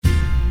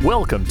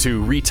Welcome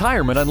to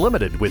Retirement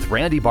Unlimited with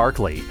Randy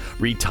Barkley.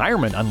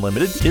 Retirement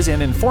Unlimited is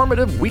an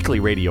informative weekly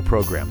radio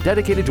program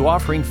dedicated to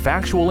offering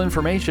factual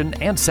information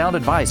and sound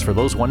advice for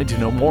those wanting to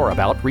know more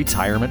about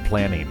retirement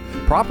planning.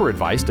 Proper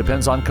advice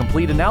depends on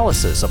complete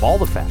analysis of all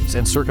the facts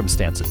and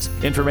circumstances.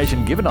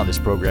 Information given on this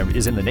program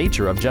is in the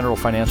nature of general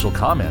financial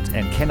comment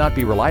and cannot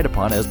be relied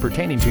upon as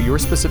pertaining to your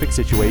specific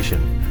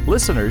situation.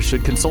 Listeners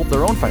should consult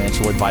their own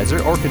financial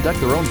advisor or conduct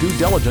their own due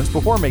diligence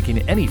before making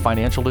any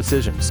financial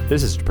decisions.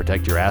 This is to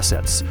protect your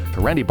assets.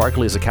 Randy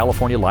Barkley is a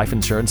California life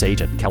insurance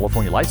agent.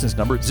 California license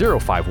number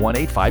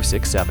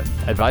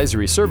 0518567.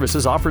 Advisory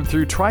services offered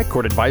through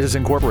Tricord Advisors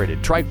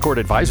Incorporated. Tricord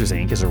Advisors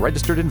Inc. is a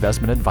registered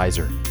investment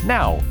advisor.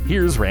 Now,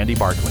 here's Randy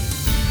Barkley.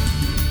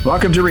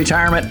 Welcome to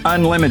Retirement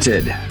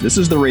Unlimited. This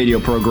is the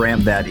radio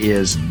program that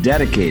is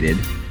dedicated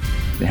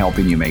to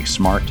helping you make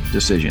smart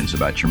decisions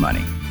about your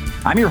money.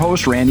 I'm your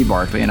host, Randy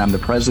Barkley, and I'm the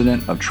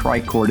president of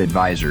Tricord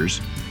Advisors.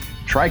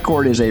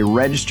 Tricord is a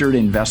registered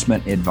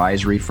investment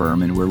advisory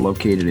firm, and we're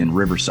located in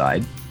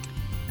Riverside.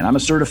 And I'm a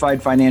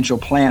certified financial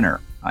planner.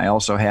 I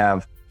also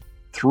have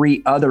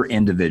 3 other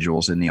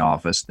individuals in the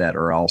office that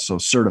are also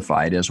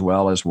certified, as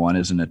well as one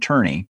is an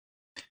attorney.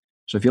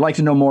 So if you'd like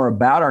to know more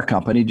about our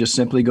company, just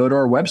simply go to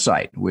our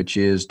website, which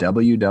is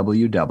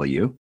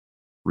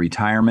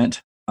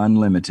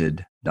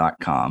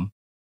www.retirementunlimited.com.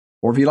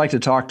 Or if you'd like to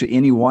talk to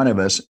any one of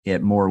us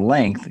at more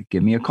length,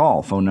 give me a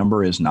call. Phone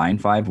number is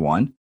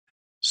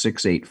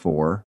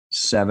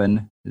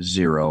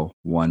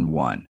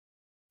 951-684-7011.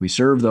 We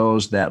serve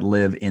those that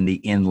live in the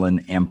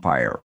Inland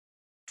Empire.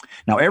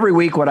 Now, every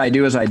week what I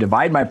do is I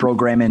divide my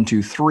program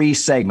into 3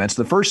 segments.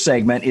 The first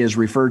segment is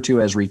referred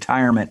to as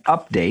Retirement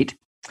Update.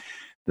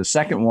 The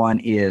second one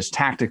is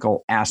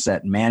Tactical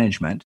Asset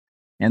Management.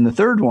 And the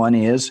third one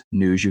is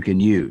News You Can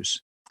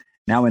Use.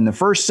 Now, in the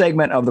first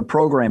segment of the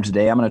program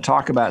today, I'm going to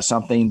talk about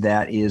something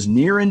that is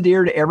near and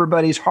dear to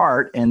everybody's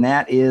heart, and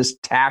that is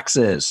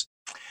taxes.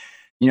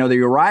 You know, the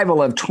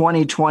arrival of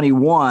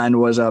 2021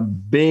 was a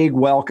big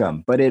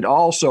welcome, but it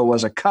also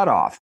was a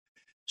cutoff.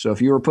 So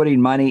if you were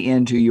putting money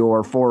into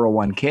your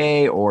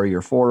 401k or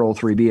your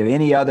 403b of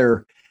any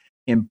other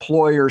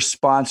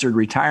employer-sponsored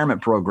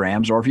retirement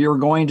programs, or if you were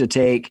going to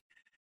take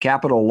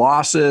capital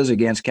losses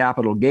against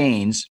capital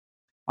gains,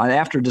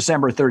 after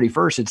December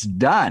 31st, it's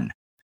done.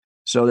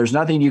 So there's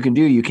nothing you can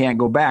do. You can't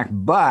go back.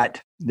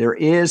 But there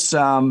is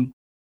some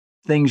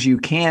things you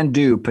can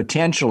do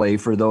potentially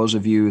for those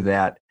of you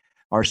that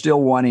are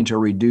still wanting to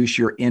reduce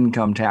your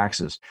income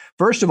taxes.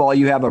 First of all,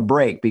 you have a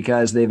break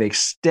because they've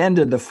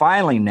extended the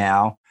filing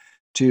now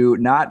to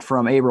not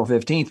from April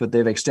 15th, but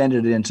they've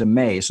extended it into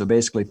May. So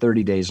basically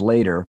 30 days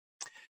later.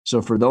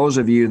 So for those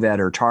of you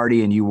that are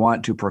tardy and you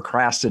want to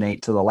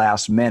procrastinate to the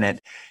last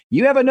minute,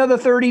 you have another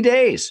 30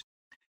 days.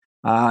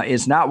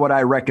 It's not what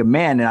I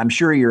recommend, and I'm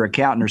sure your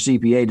accountant or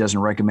CPA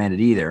doesn't recommend it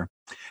either.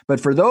 But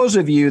for those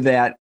of you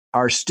that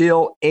are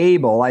still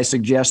able, I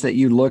suggest that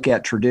you look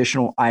at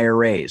traditional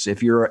IRAs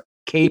if you're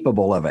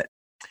capable of it.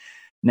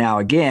 Now,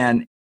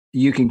 again,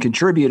 you can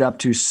contribute up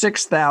to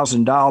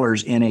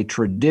 $6,000 in a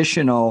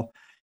traditional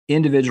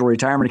individual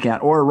retirement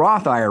account or a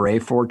Roth IRA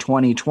for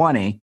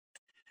 2020,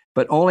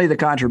 but only the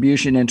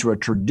contribution into a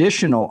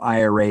traditional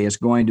IRA is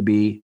going to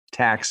be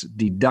tax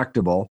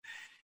deductible.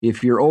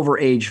 If you're over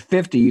age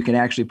 50, you can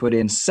actually put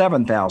in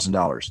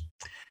 $7,000.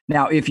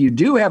 Now, if you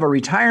do have a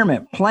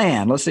retirement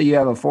plan, let's say you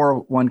have a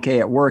 401k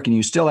at work and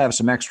you still have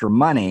some extra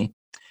money,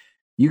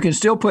 you can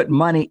still put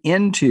money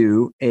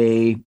into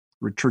a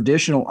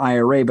traditional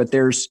IRA, but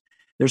there's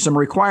some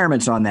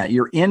requirements on that.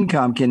 Your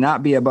income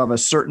cannot be above a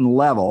certain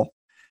level.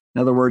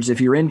 In other words, if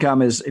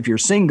you're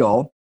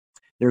single,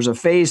 there's a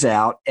phase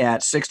out at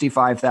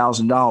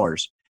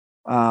 $65,000.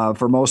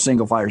 For most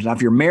single filers. Now,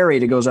 if you're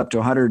married, it goes up to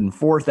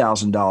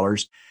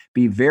 $104,000.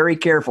 Be very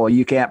careful.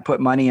 You can't put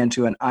money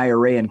into an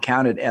IRA and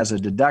count it as a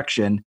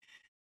deduction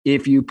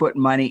if you put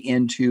money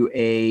into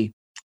a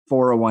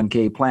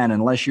 401k plan,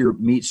 unless you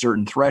meet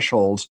certain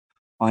thresholds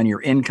on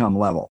your income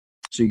level.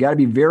 So you got to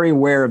be very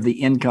aware of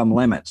the income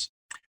limits.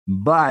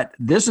 But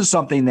this is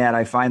something that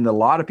I find that a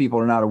lot of people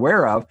are not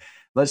aware of.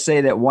 Let's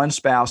say that one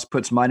spouse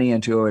puts money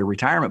into a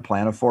retirement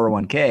plan, a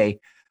 401k.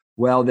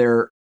 Well,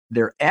 their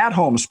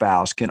at-home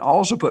spouse can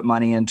also put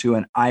money into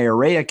an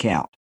IRA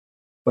account.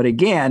 But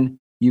again,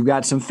 you've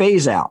got some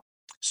phase out.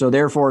 So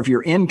therefore, if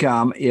your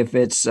income, if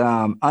it's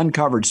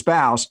uncovered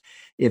spouse,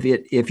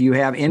 if you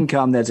have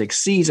income that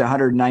exceeds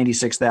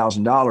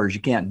 $196,000, you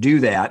can't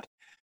do that.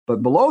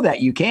 But below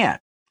that, you can.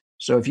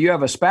 So if you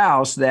have a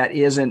spouse that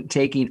isn't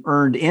taking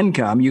earned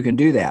income, you can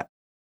do that.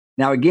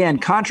 Now, again,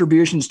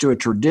 contributions to a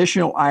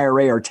traditional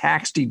IRA are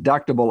tax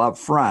deductible up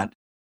front,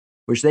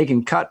 which they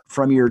can cut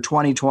from your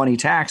 2020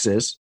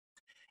 taxes.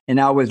 And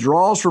now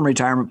withdrawals from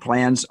retirement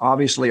plans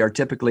obviously are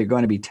typically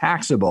going to be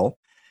taxable.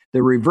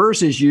 The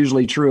reverse is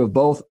usually true of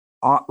both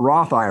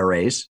Roth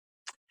IRAs.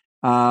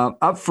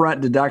 Upfront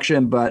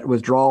deduction, but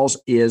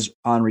withdrawals is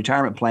on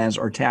retirement plans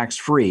are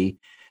tax-free.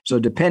 So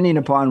depending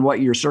upon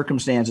what your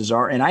circumstances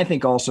are, and I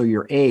think also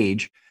your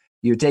age,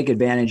 you take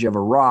advantage of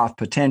a Roth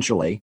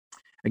potentially.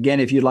 Again,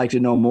 if you'd like to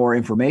know more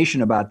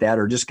information about that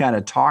or just kind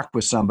of talk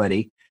with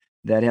somebody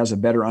that has a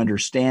better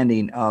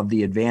understanding of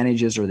the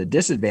advantages or the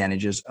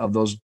disadvantages of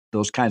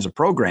those kinds of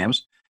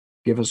programs,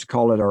 give us a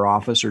call at our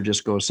office or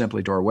just go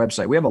simply to our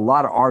website. We have a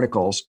lot of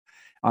articles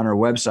on our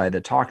website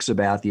that talks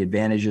about the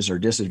advantages or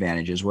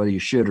disadvantages, whether you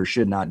should or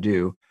should not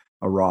do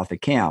a Roth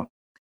account.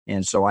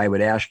 And so I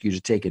would ask you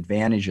to take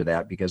advantage of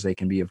that because they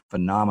can be a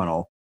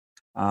phenomenal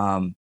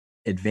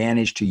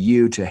advantage to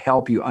you to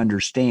help you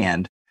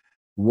understand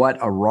what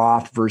a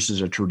Roth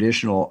versus a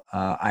traditional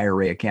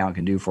IRA account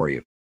can do for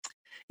you.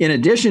 In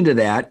addition to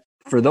that,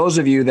 for those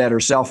of you that are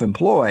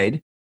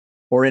self-employed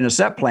or in a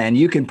SEP plan,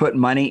 you can put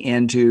money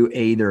into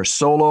either a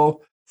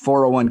solo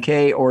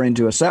 401k or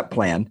into a SEP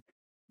plan.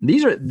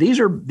 These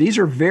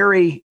are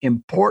very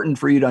important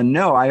for you to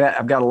know.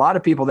 I've got a lot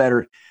of people that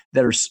are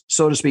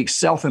so to speak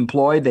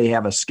self-employed. They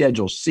have a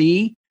Schedule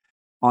C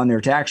on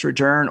their tax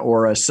return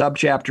or a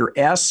Subchapter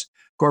S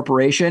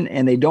corporation,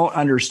 and they don't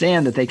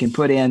understand that they can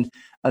put in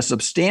a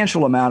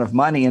substantial amount of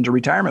money into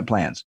retirement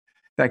plans.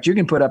 In fact, you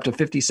can put up to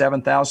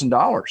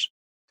 $57,000.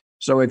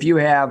 So if you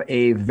have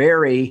a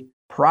very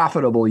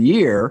profitable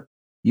year,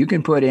 you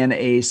can put in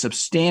a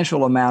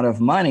substantial amount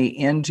of money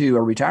into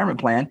a retirement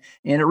plan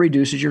and it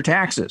reduces your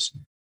taxes.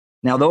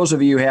 Now, those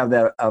of you who have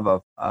that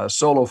of a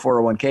solo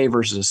 401k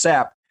versus a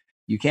SEP,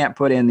 you can't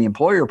put in the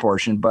employer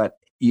portion, but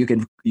you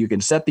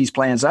can set these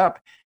plans up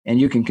and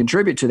you can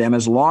contribute to them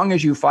as long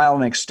as you file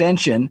an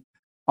extension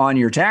on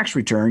your tax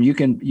return. You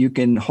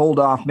can hold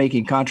off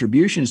making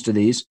contributions to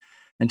these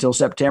until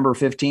September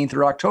 15th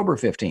or October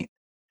 15th.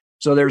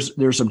 So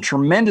there's some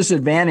tremendous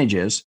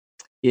advantages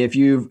if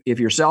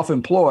you're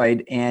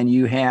self-employed and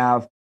you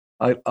have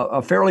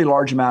a fairly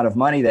large amount of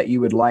money that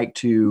you would like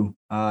to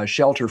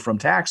shelter from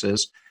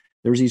taxes.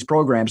 There's these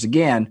programs.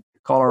 Again,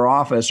 call our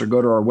office or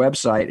go to our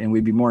website, and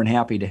we'd be more than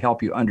happy to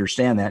help you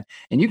understand that.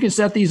 And you can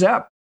set these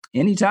up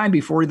anytime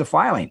before the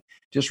filing.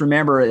 Just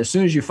remember, as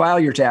soon as you file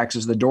your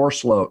taxes, the door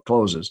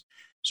closes.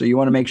 So you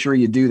want to make sure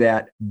you do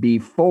that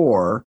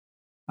before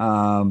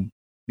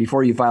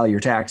you file your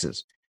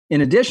taxes.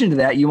 In addition to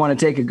that, you want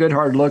to take a good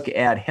hard look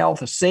at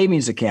health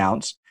savings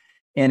accounts.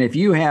 And if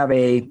you have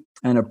an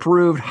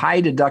approved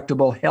high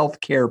deductible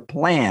health care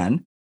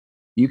plan,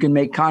 you can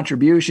make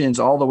contributions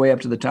all the way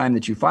up to the time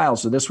that you file.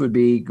 So this would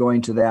be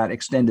going to that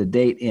extended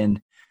date in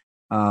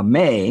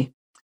May,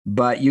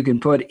 but you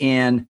can put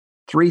in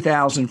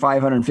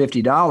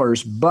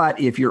 $3,550. But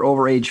if you're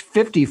over age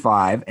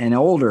 55 and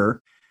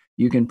older,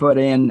 you can put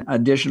in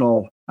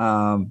additional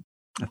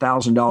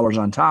 $1,000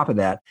 on top of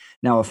that.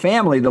 Now, a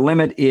family, the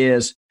limit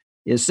is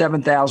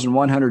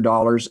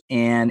 $7,100.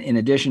 And in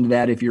addition to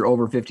that, if you're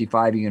over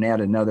 55, you can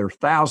add another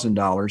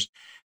 $1,000.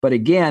 But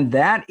again,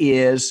 that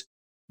is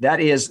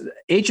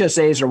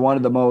HSAs are one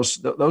of the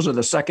most, those are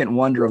the second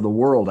wonder of the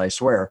world, I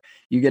swear.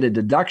 You get a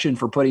deduction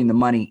for putting the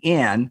money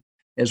in,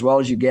 as well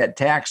as you get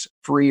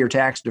tax-free or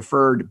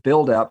tax-deferred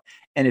buildup.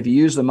 And if you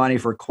use the money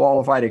for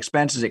qualified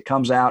expenses, it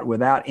comes out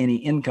without any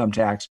income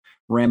tax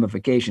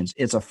ramifications.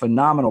 It's a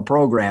phenomenal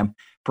program,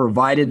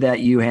 provided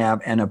that you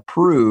have an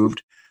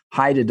approved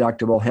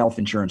high-deductible health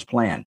insurance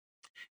plan.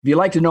 If you'd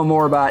like to know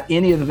more about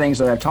any of the things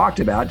that I've talked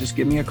about, just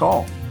give me a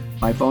call.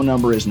 My phone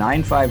number is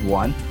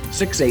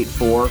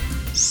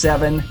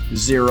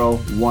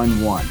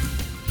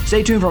 951-684-7011.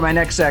 Stay tuned for my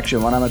next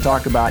section. What I'm going to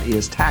talk about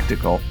is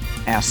tactical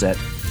asset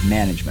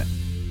management.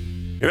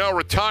 You know,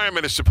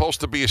 retirement is supposed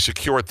to be a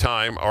secure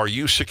time. Are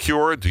you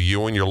secure? Do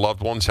you and your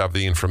loved ones have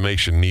the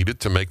information needed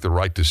to make the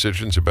right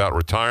decisions about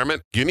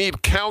retirement? You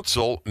need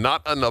counsel,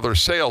 not another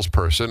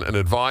salesperson, an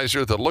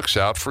advisor that looks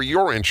out for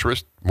your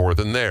interest more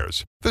than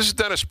theirs. This is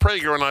Dennis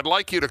Prager, and I'd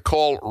like you to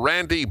call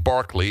Randy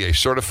Barkley, a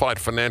certified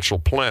financial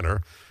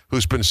planner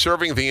who's been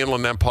serving the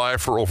Inland Empire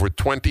for over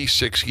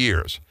 26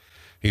 years.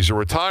 He's a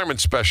retirement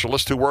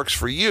specialist who works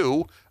for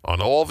you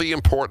on all the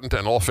important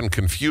and often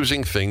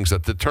confusing things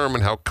that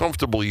determine how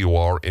comfortable you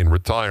are in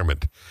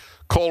retirement.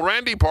 Call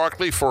Randy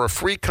Barkley for a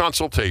free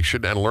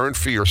consultation and learn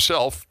for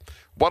yourself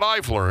what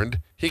I've learned.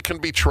 He can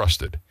be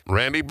trusted.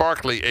 Randy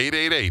Barkley,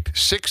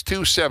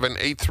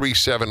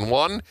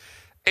 888-627-8371,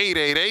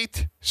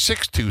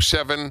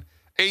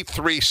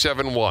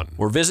 888-627-8371.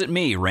 Or visit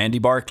me, Randy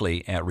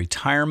Barkley, at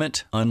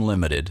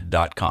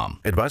retirementunlimited.com.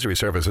 Advisory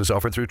services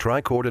offered through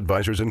Tricord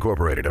Advisors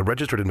Incorporated, a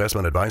registered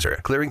investment advisor.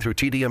 Clearing through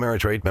TD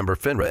Ameritrade, member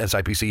FINRA,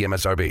 SIPC,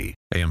 MSRB.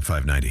 AM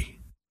 590,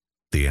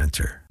 The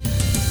Answer.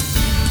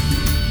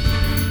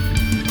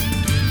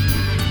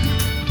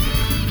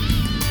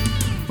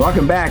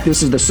 Welcome back.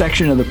 This is the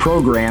section of the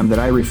program that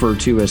I refer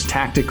to as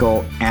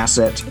tactical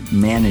asset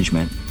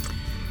management.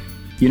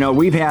 You know,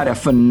 we've had a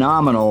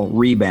phenomenal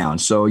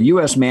rebound. So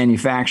U.S.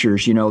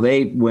 manufacturers, you know,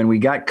 when we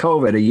got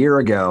COVID a year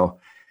ago,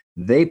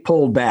 they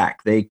pulled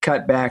back. They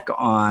cut back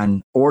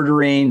on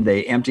ordering.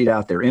 They emptied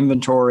out their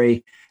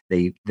inventory.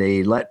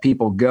 They let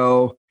people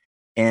go,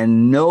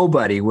 and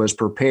nobody was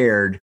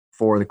prepared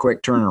for the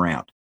quick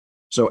turnaround.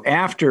 So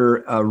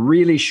after a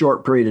really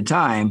short period of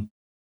time,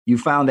 you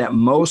found that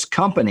most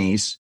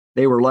companies,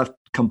 they were left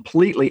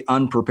completely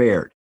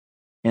unprepared.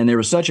 And there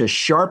was such a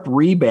sharp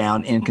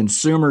rebound in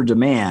consumer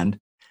demand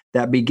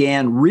that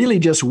began really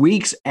just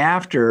weeks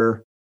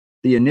after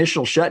the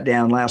initial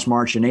shutdown last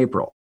March and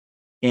April.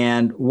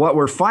 And what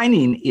we're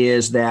finding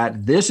is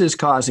that this is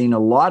causing a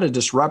lot of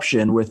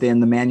disruption within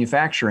the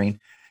manufacturing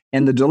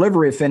and the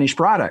delivery of finished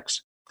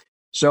products.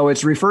 So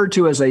it's referred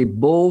to as a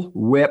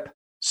bullwhip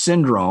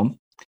syndrome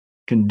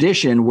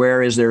condition,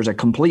 whereas there's a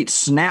complete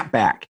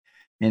snapback.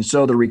 And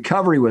so the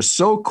recovery was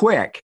so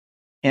quick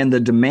and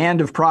the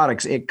demand of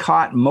products, it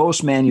caught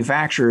most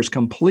manufacturers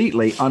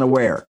completely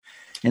unaware.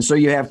 And so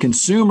you have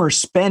consumer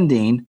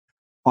spending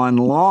on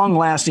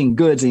long-lasting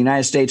goods in the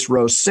United States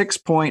rose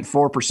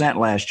 6.4%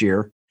 last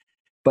year,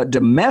 but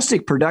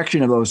domestic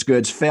production of those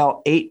goods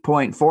fell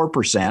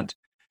 8.4%.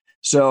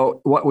 So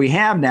what we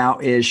have now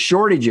is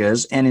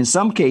shortages, and in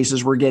some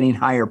cases, we're getting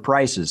higher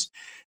prices.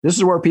 This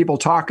is where people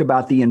talk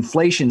about the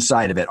inflation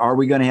side of it. Are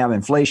we going to have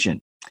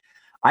inflation?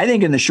 I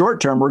think in the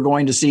short term, we're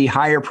going to see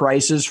higher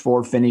prices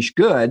for finished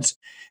goods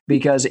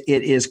because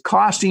it is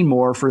costing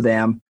more for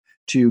them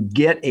to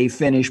get a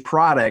finished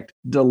product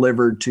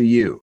delivered to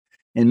you.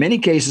 In many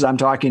cases, I'm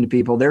talking to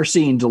people, they're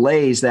seeing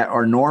delays that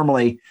are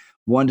normally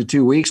 1 to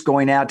 2 weeks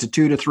going out to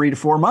 2 to 3 to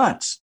 4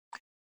 months.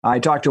 I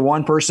talked to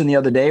one person the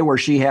other day where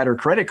she had her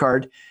credit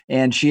card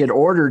and she had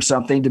ordered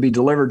something to be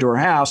delivered to her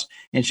house.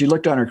 And she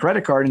looked on her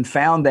credit card and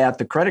found that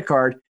the credit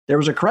card, there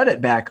was a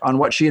credit back on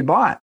what she had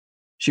bought.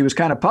 She was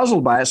kind of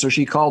puzzled by it. So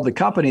she called the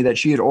company that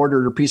she had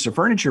ordered her piece of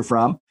furniture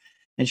from.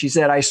 And she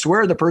said, I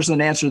swear the person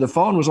that answered the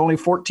phone was only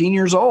 14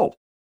 years old.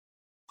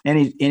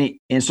 And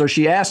so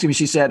she asked him,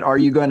 she said, are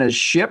you going to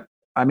ship?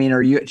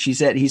 He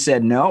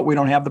said, no, we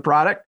don't have the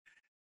product.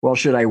 Well,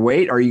 should I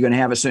wait? Are you going to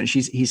have it soon?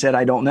 He said,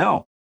 I don't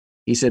know.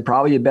 He said,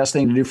 probably the best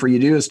thing to do for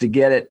you is to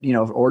get it,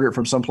 order it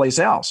from someplace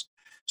else.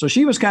 So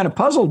she was kind of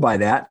puzzled by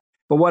that.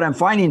 But what I'm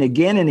finding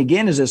again and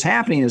again is this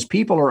happening is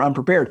people are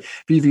unprepared.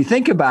 If you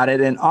think about it,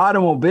 an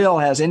automobile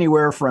has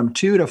anywhere from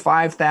 2,000 to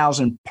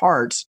 5,000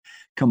 parts,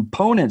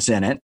 components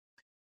in it.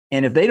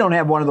 And if they don't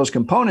have one of those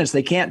components,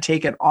 they can't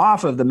take it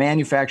off of the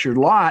manufactured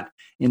lot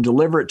and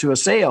deliver it to a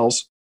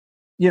sales,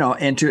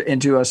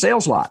 into a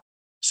sales lot.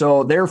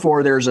 So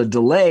therefore, there's a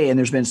delay, and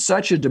there's been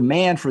such a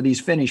demand for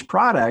these finished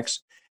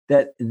products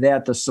that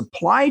the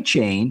supply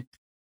chain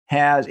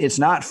it's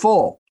not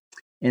full.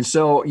 And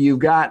so you've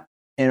got,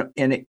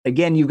 and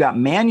again, you've got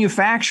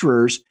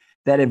manufacturers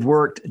that have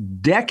worked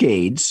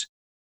decades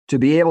to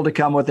be able to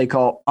come what they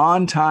call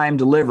on-time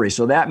delivery.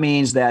 So that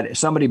means that if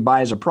somebody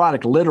buys a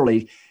product,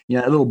 literally,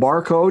 a little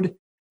barcode,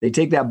 they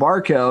take that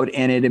barcode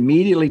and it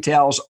immediately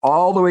tells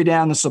all the way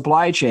down the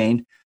supply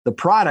chain the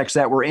products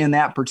that were in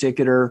that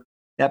particular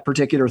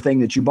thing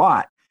that you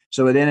bought.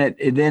 So then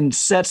it then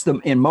sets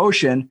them in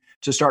motion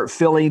to start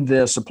filling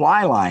the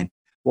supply line.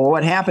 Well,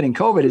 what happened in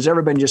COVID is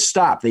everybody just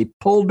stopped. They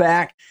pulled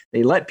back,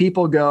 they let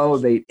people go,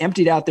 they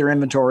emptied out their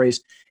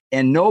inventories,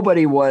 and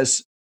nobody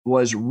was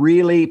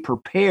really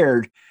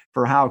prepared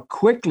for how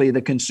quickly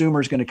the consumer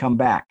is going to come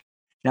back.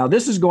 Now,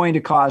 this is going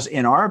to cause,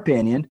 in our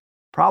opinion,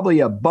 probably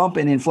a bump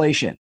in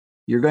inflation.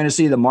 You're going to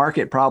see the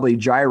market probably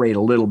gyrate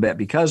a little bit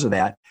because of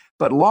that.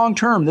 But long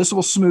term, this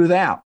will smooth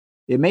out.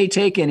 It may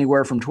take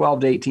anywhere from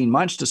 12 to 18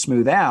 months to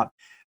smooth out.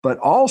 But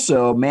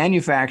also,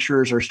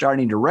 manufacturers are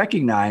starting to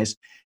recognize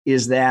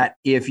is that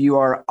if you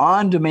are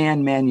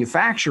on-demand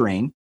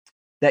manufacturing,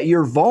 that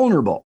you're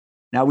vulnerable.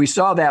 Now, we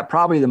saw that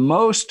probably the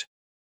most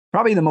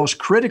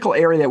critical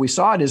area that we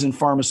saw it is in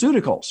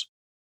pharmaceuticals,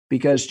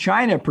 because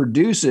China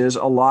produces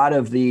a lot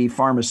of the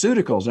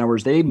pharmaceuticals. In other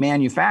words, they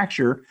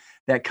manufacture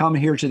that come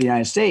here to the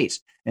United States.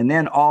 And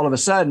then all of a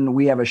sudden,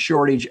 we have a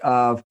shortage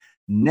of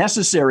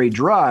necessary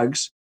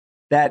drugs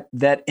that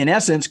in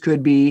essence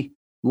could be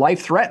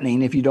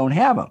life-threatening if you don't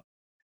have them.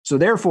 So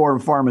therefore,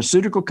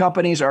 pharmaceutical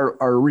companies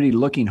are really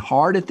looking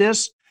hard at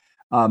this.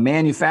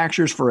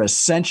 Manufacturers for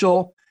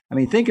essential,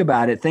 think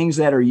about it, things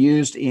that are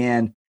used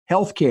in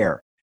healthcare,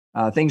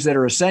 things that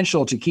are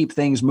essential to keep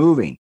things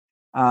moving.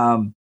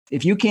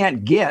 If you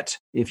can't get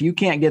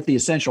the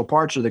essential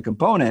parts or the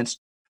components,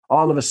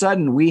 all of a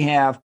sudden we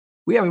have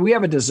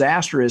a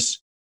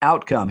disastrous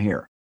outcome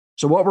here.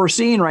 So what we're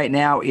seeing right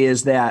now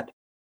is that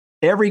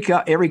every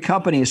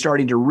company is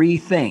starting to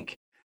rethink.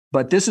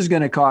 But this is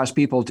going to cause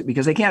people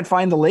because they can't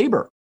find the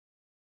labor.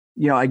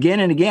 Again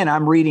and again,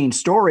 I'm reading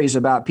stories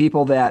about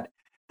people that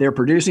they're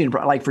producing.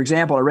 Like, for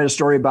example, I read a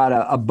story about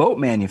a boat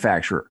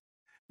manufacturer.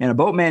 And a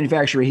boat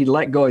manufacturer, he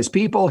let go his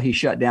people. He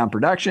shut down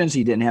productions.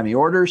 He didn't have any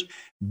orders.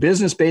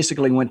 Business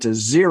basically went to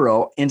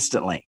zero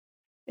instantly.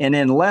 And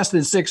in less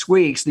than 6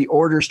 weeks, the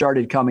orders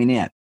started coming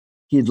in.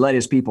 He'd let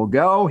his people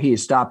go. He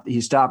stopped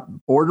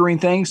ordering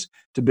things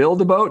to build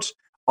the boats.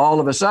 All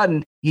of a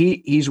sudden,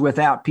 he's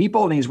without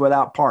people and he's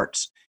without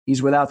parts.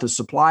 He's without the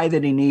supply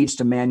that he needs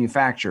to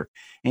manufacture.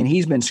 And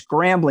he's been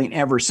scrambling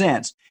ever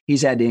since.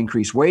 He's had to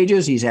increase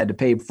wages. He's had to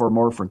pay for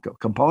more for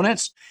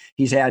components.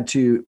 He's had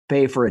to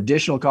pay for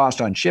additional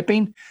cost on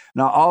shipping.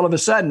 Now, all of a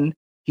sudden,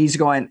 he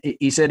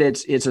said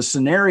it's a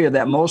scenario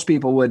that most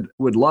people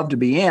would love to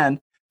be in,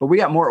 but we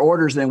got more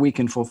orders than we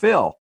can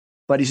fulfill.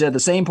 But he said at the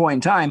same point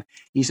in time,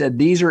 he said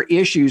these are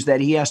issues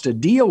that he has to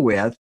deal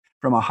with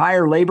from a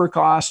higher labor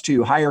cost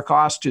to higher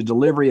cost to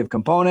delivery of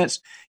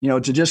components, to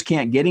just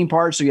can't getting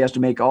parts. So he has to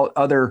make all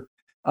other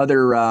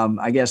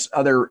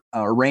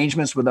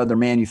arrangements with other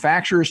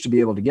manufacturers to be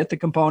able to get the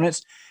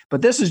components.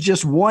 But this is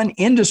just one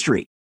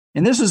industry,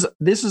 and this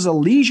is a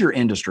leisure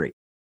industry.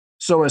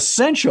 So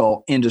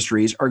essential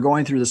industries are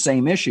going through the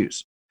same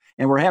issues,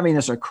 and we're having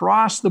this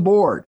across the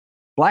board.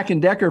 Black &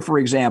 Decker, for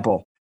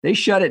example, they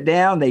shut it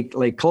down. They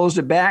closed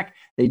it back.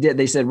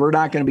 They said, we're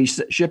not going to be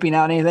shipping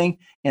out anything.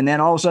 And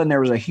then all of a sudden there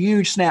was a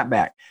huge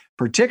snapback,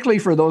 particularly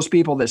for those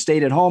people that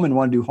stayed at home and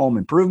want to do home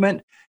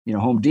improvement,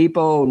 Home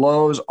Depot,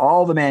 Lowe's,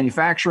 all the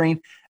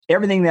manufacturing,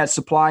 everything that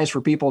supplies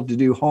for people to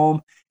do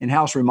home and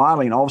house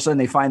remodeling. All of a sudden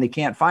they find they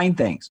can't find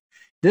things.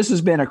 This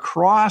has been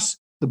across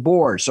the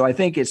board. So I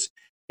think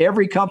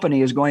every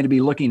company is going to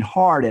be looking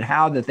hard at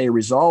how that they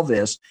resolve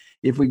this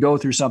if we go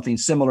through something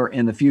similar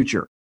in the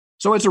future.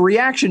 So it's a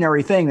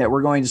reactionary thing that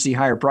we're going to see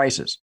higher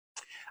prices.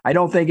 I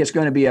don't think it's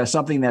going to be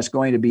something that's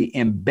going to be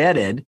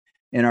embedded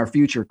in our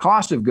future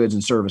cost of goods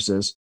and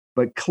services,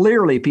 but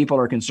clearly people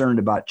are concerned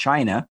about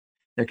China.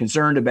 They're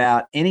concerned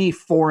about any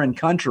foreign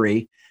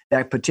country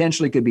that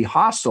potentially could be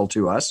hostile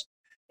to us.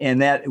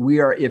 And that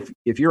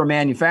if you're a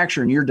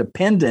manufacturer and you're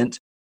dependent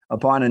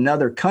upon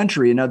another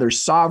country, another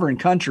sovereign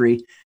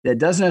country that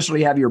doesn't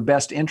necessarily have your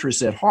best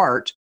interests at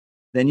heart,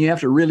 then you have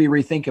to really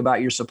rethink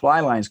about your supply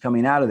lines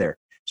coming out of there.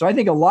 So I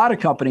think a lot of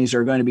companies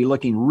are going to be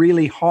looking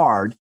really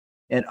hard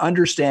at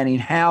understanding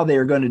how they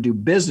are going to do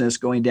business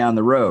going down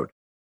the road.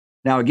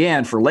 Now,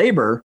 again, for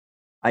labor,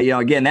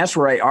 that's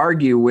where I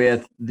argue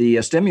with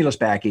the stimulus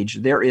package.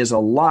 There is a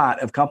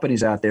lot of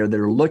companies out there that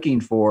are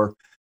looking for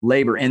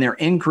labor, and they're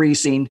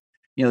increasing.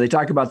 They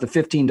talk about the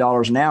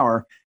 $15 an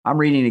hour. I'm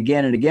reading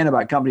again and again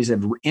about companies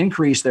that have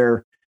increased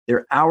their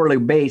hourly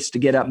base to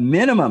get up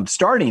minimum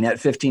starting at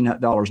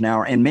 $15 an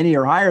hour, and many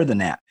are higher than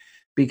that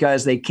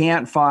because they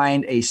can't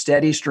find a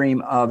steady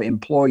stream of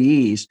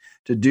employees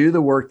to do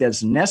the work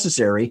that's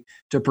necessary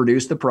to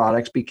produce the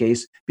products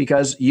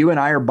because you and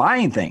I are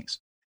buying things,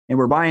 and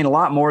we're buying a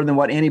lot more than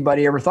what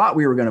anybody ever thought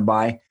we were going to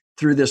buy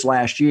through this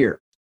last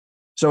year.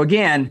 So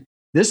again,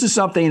 this is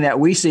something that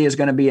we see is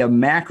going to be a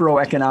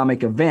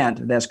macroeconomic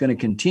event that's going to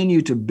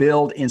continue to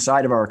build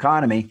inside of our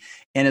economy,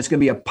 and it's going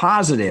to be a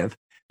positive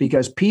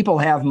because people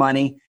have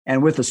money,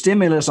 and with the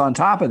stimulus on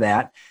top of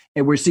that,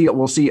 and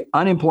we'll see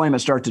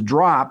unemployment start to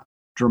drop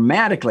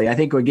dramatically. I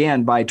think,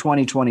 again, by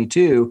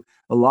 2022,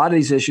 a lot of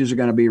these issues are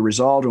going to be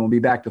resolved and we'll be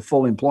back to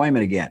full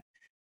employment again.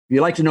 If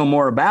you'd like to know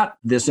more about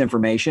this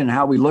information and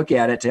how we look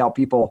at it to help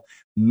people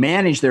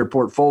manage their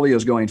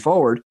portfolios going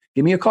forward,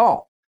 give me a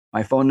call.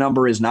 My phone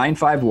number is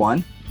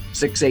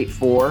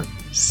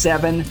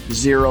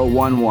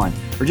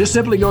 951-684-7011. Or just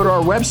simply go to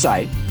our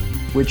website,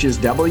 which is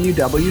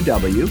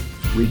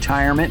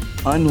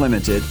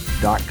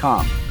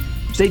www.retirementunlimited.com.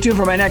 Stay tuned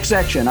for my next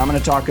section. I'm going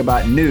to talk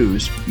about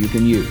news you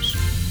can use.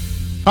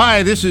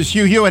 Hi, this is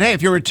Hugh Hewitt. Hey,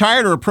 if you're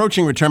retired or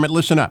approaching retirement,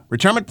 listen up.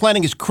 Retirement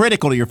planning is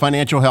critical to your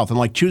financial health, and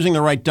like choosing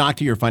the right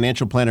doctor, your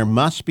financial planner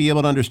must be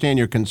able to understand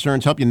your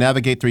concerns, help you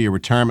navigate through your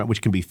retirement,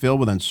 which can be filled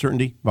with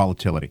uncertainty,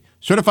 volatility.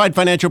 Certified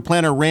financial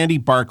planner Randy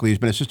Barkley has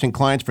been assisting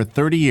clients for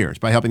 30 years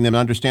by helping them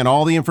understand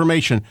all the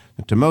information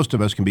that to most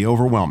of us can be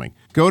overwhelming.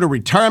 Go to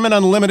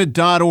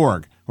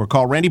retirementunlimited.org or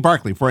call Randy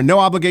Barkley for a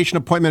no-obligation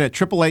appointment at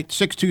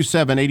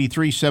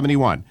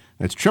 888-627-8371.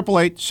 That's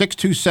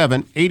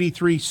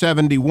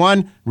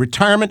 888-627-8371,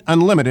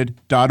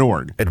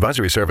 retirementunlimited.org.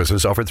 Advisory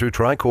services offered through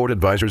Tricord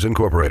Advisors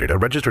Incorporated, a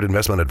registered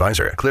investment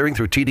advisor, clearing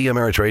through TD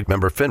Ameritrade,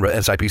 member FINRA,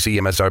 SIPC,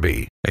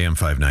 MSRB. AM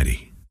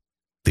 590,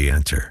 The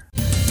Answer.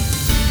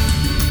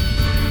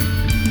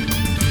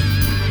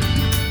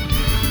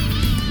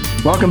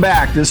 Welcome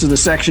back. This is the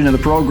section of the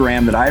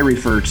program that I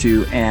refer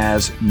to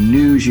as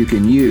News You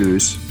Can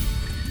Use.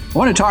 I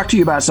want to talk to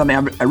you about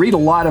something. I read a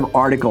lot of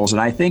articles, and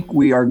I think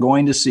we are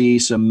going to see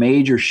some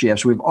major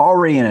shifts. We've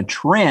already in a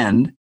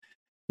trend.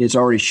 It's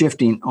already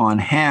shifting on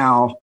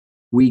how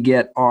we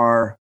get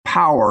our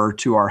power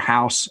to our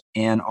house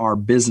and our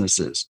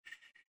businesses.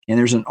 And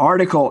there's an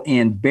article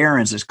in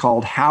Barron's. It's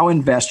called How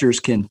Investors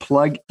Can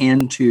Plug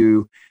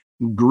Into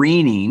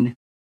Greening,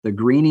 the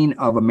Greening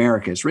of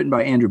America. It's written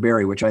by Andrew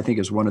Barry, which I think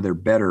is one of their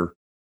better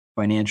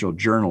financial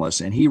journalists.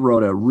 And he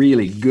wrote a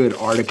really good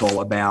article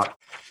about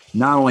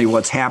not only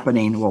what's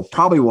happening,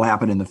 probably will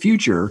happen in the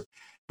future,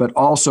 but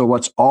also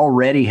what's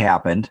already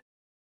happened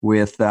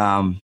with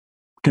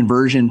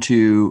conversion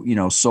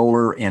to,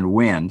 solar and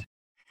wind.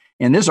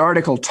 And this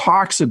article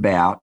talks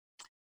about,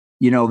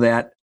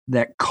 that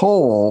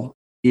coal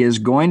is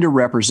going to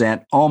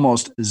represent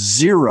almost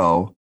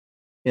zero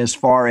as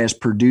far as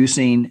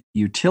producing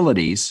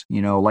utilities,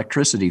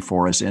 electricity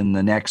for us in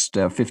the next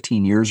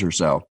 15 years or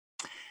so.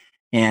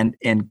 And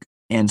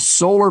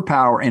solar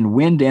power and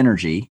wind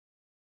energy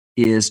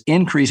is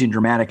increasing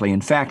dramatically.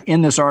 In fact,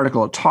 in this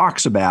article, it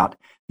talks about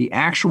the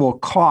actual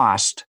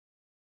cost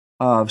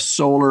of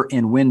solar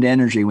and wind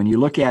energy. When you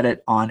look at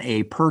it on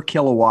a per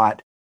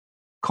kilowatt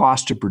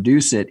cost to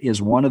produce it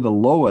is one of the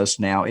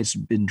lowest now. It's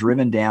been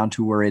driven down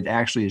to where it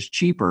actually is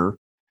cheaper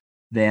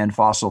than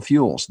fossil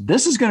fuels.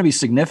 This is going to be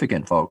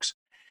significant, folks.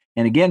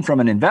 And again, from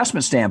an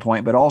investment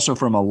standpoint, but also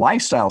from a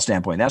lifestyle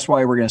standpoint, that's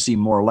why we're going to see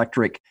more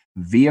electric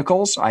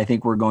vehicles. I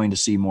think we're going to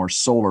see more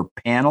solar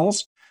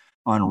panels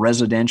on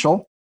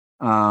residential.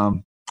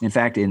 In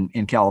fact,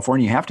 in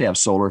California, you have to have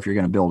solar if you're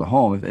going to build a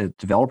home. If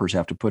developers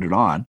have to put it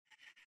on.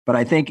 But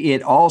I think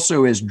it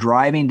also is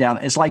driving down.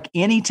 It's like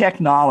any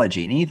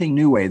technology, anything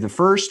new wave. The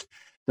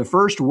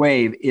first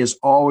wave is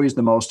always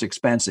the most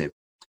expensive.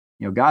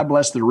 God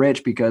bless the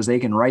rich because they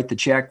can write the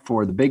check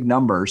for the big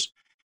numbers,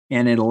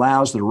 and it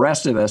allows the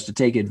rest of us to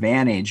take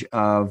advantage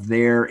of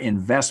their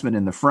investment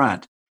in the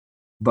front.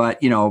 But,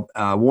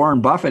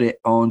 Warren Buffett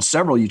owns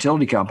several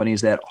utility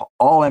companies that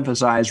all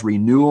emphasize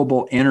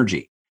renewable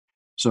energy.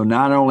 So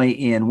not only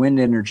in wind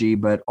energy,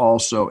 but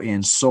also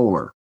in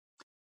solar.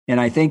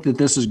 And I think that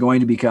this is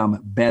going to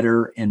become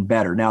better and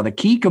better. Now, the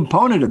key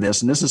component of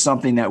this, and this is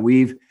something that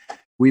we've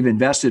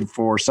invested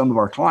for some of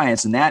our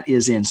clients, and that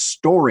is in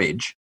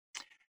storage.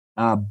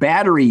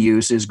 Battery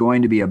use is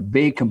going to be a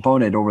big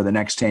component over the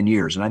next 10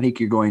 years. And I think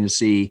you're going to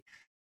see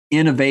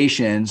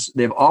innovations.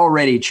 They've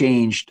already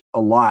changed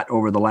a lot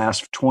over the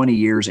last 20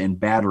 years in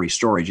battery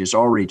storage. It's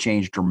already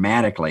changed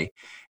dramatically.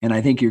 And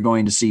I think you're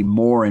going to see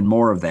more and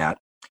more of that.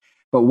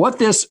 But what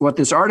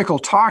this article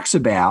talks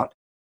about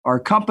are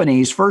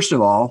companies, first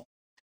of all,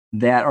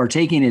 that are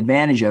taking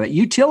advantage of it.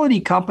 Utility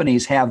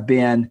companies have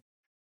been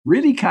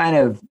really kind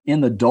of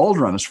in the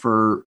doldrums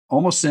for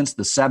almost since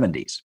the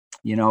 70s.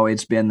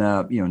 It's been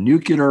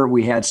nuclear.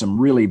 We had some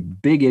really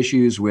big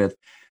issues with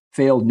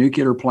failed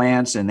nuclear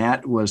plants, and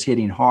that was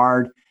hitting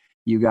hard.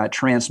 You got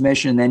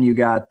transmission, then you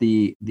got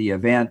the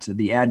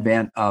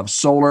advent of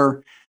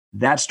solar.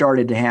 That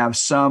started to have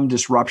some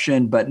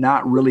disruption, but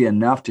not really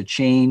enough to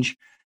change,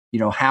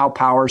 how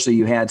power. So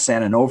you had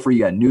San Onofre, you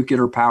got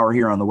nuclear power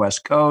here on the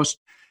West Coast.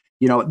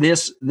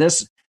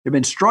 They've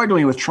been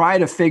struggling with trying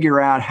to figure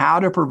out how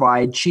to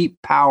provide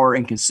cheap power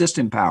and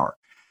consistent power.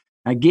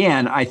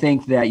 Again, I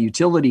think that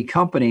utility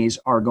companies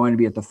are going to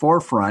be at the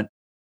forefront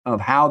of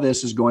how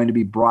this is going to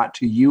be brought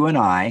to you and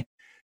I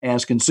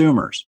as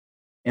consumers.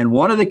 And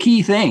one of the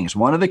key things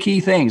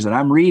that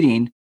I'm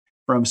reading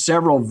from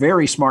several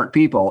very smart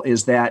people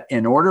is that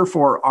in order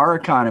for our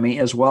economy,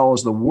 as well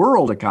as the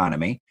world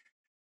economy,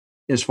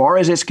 as far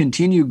as its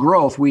continued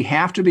growth, we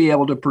have to be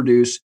able to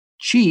produce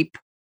cheap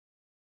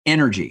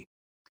energy.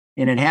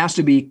 And it has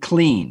to be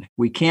clean.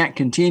 We can't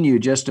continue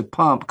just to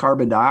pump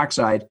carbon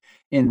dioxide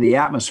in the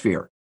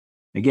atmosphere.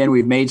 Again,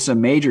 we've made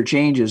some major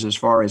changes as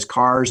far as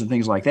cars and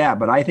things like that,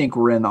 but I think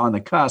we're on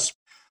the cusp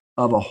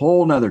of a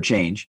whole nother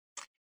change.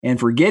 And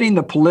forgetting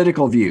the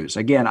political views.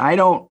 Again,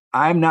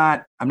 I'm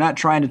not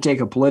trying to take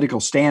a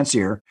political stance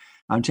here.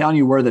 I'm telling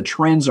you where the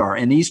trends are.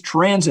 And these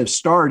trends have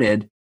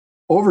started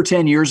over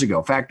 10 years ago.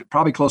 In fact,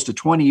 probably close to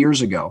 20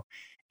 years ago.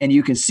 And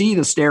you can see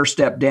the stair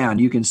step down.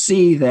 You can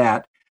see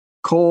that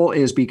coal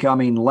is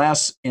becoming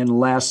less and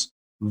less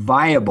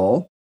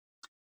viable.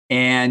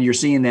 And you're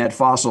seeing that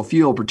fossil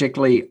fuel,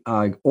 particularly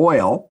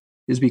oil,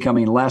 is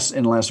becoming less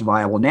and less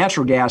viable.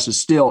 Natural gas is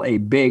still a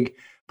big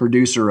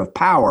producer of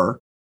power,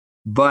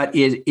 but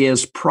it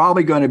is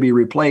probably going to be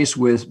replaced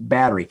with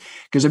battery.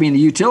 Because, the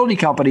utility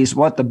companies,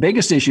 what the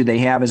biggest issue they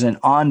have is an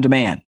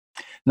on-demand.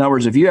 In other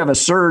words, if you have a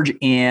surge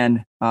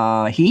in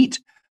heat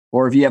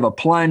or if you have a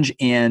plunge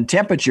in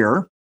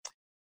temperature,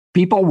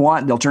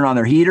 they'll turn on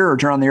their heater or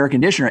turn on the air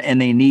conditioner,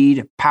 and they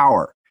need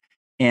power.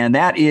 And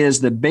that is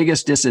the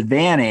biggest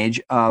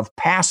disadvantage of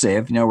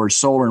passive, in other words,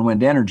 solar and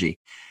wind energy.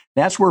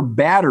 That's where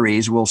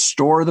batteries will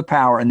store the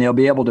power, and they'll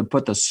be able to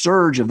put the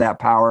surge of that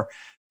power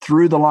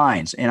through the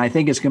lines. And I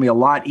think it's going to be a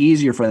lot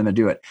easier for them to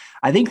do it.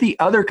 I think the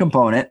other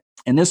component,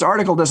 and this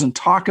article doesn't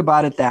talk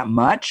about it that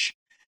much,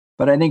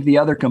 but I think the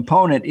other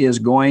component is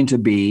going to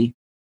be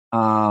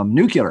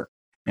nuclear.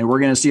 And we're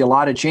going to see a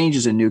lot of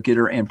changes in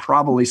nuclear and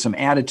probably some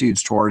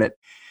attitudes toward it.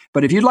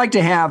 But if you'd like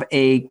to have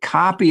a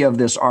copy of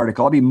this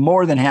article, I'll be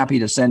more than happy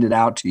to send it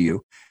out to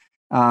you.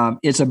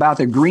 It's about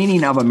the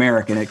greening of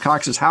America, and it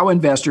talks us how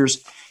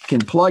investors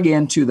can plug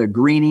into the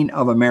greening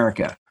of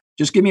America.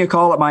 Just give me a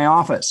call at my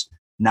office,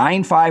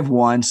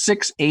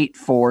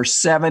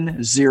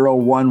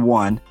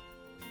 951-684-7011,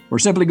 or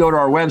simply go to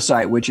our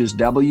website, which is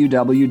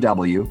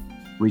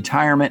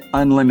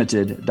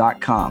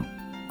www.retirementunlimited.com.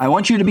 I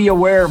want you to be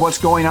aware of what's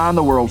going on in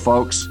the world,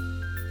 folks.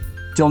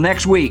 Till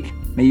next week,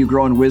 may you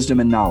grow in wisdom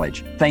and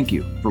knowledge. Thank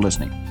you for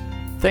listening.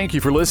 Thank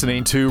you for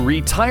listening to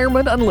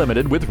Retirement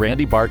Unlimited with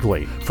Randy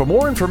Barkley. For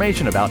more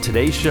information about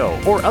today's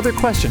show or other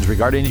questions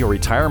regarding your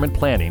retirement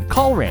planning,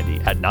 call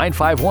Randy at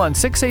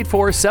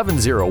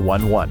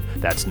 951-684-7011.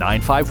 That's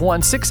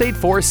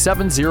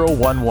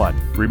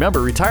 951-684-7011.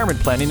 Remember, retirement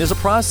planning is a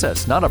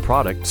process, not a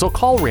product, so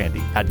call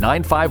Randy at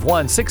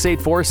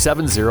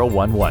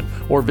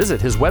 951-684-7011 or visit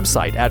his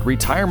website at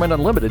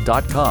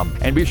retirementunlimited.com.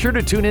 And be sure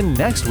to tune in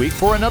next week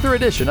for another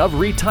edition of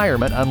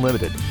Retirement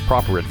Unlimited.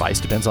 Proper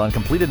advice depends on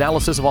complete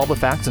analysis of all the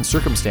factors facts and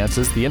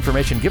circumstances, the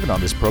information given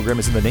on this program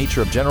is in the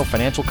nature of general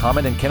financial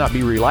comment and cannot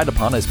be relied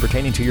upon as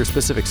pertaining to your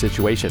specific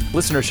situation.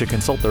 Listeners should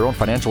consult their own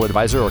financial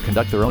advisor or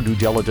conduct their own due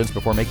diligence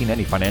before making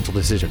any financial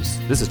decisions.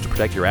 This is to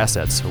protect your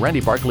assets. Randy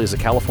Barkley is a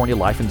California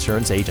life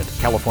insurance agent.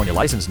 California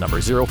license number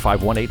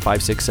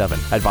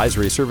 0518567.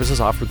 Advisory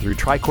services offered through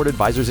Tricord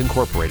Advisors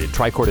Incorporated.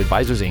 Tricord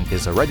Advisors Inc.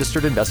 is a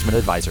registered investment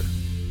advisor.